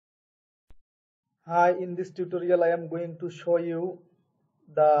Hi, in this tutorial I am going to show you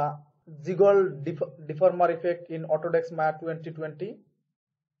the Jiggle deformer effect in Autodesk Maya 2020.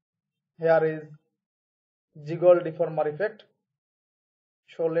 Here is Jiggle deformer effect.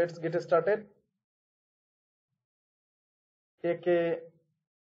 So let's get started. Take a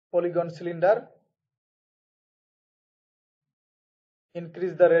polygon cylinder.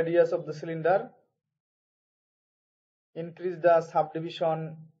 Increase the radius of the cylinder. Increase the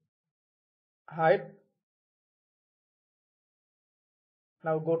subdivision height.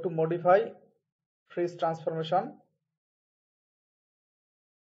 Now go to modify, freeze transformation.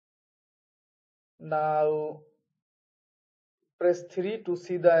 Now press 3 to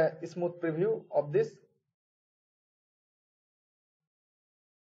see the smooth preview of this.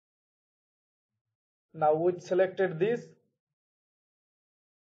 Now we selected this.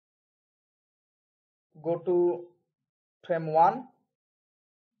 Go to frame 1,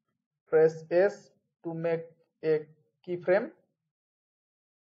 press S to make a keyframe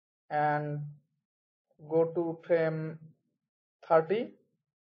and go to frame 30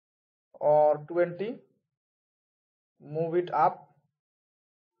 or 20, move it up,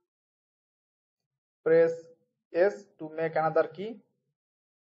 press S to make another key,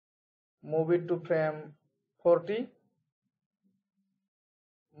 move it to frame 40,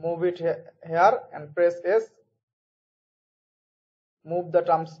 move it here and press S, move the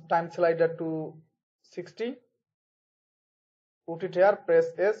time slider to 60, put it here, press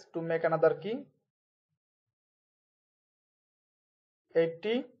S to make another key,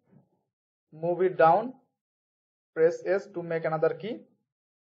 80, move it down, press S to make another key.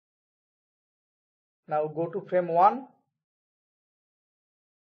 Now go to frame 1,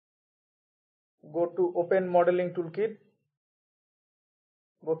 go to open modeling toolkit,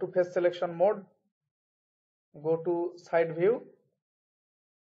 go to face selection mode, go to side view,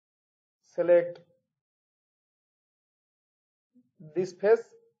 select this face.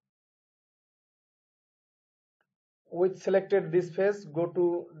 With selected this face, go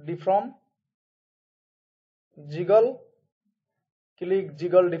to deform, jiggle, click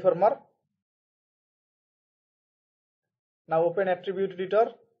jiggle deformer. Now open attribute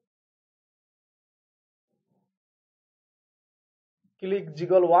editor, click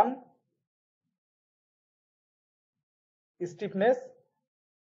jiggle 1, stiffness,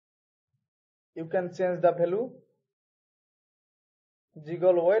 you can change the value,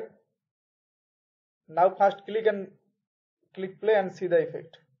 jiggle weight. Now first click play and see the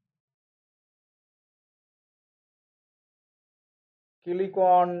effect. Click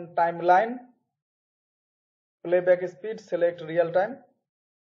on timeline, playback speed, select real time.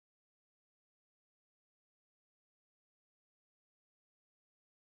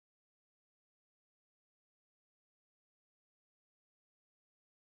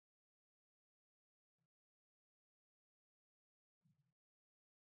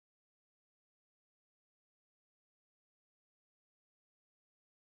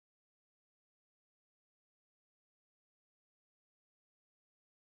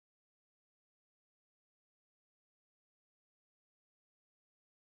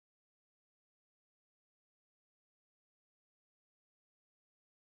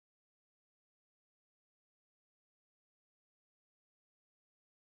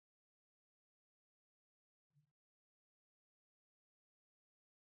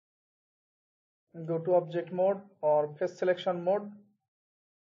 Go to object mode or face selection mode.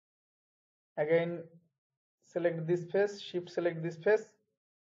 Again select this face, shift select this face,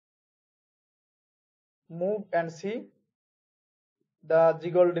 move and see the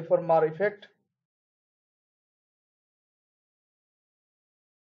jiggle deformer effect.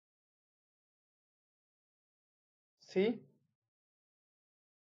 See,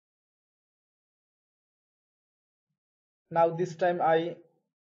 now this time I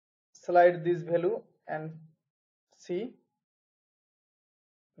slide this value and see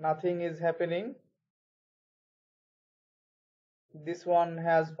nothing is happening. This one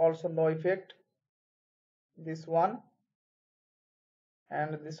has also no effect, this one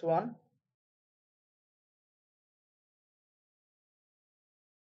and this one.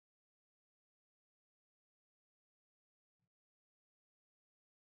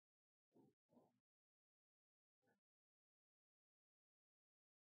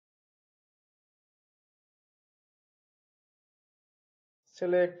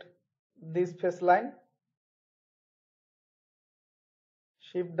 Select this face line,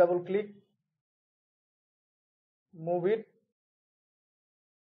 shift double click, move it.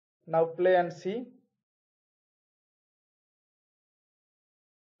 Now play and see.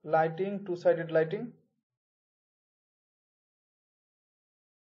 Lighting, two-sided lighting.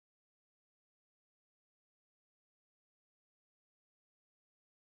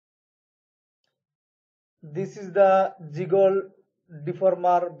 This is the Jiggle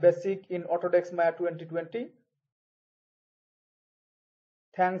deformer basic in Autodesk Maya 2020.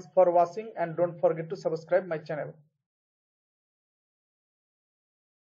 Thanks for watching and don't forget to subscribe my channel.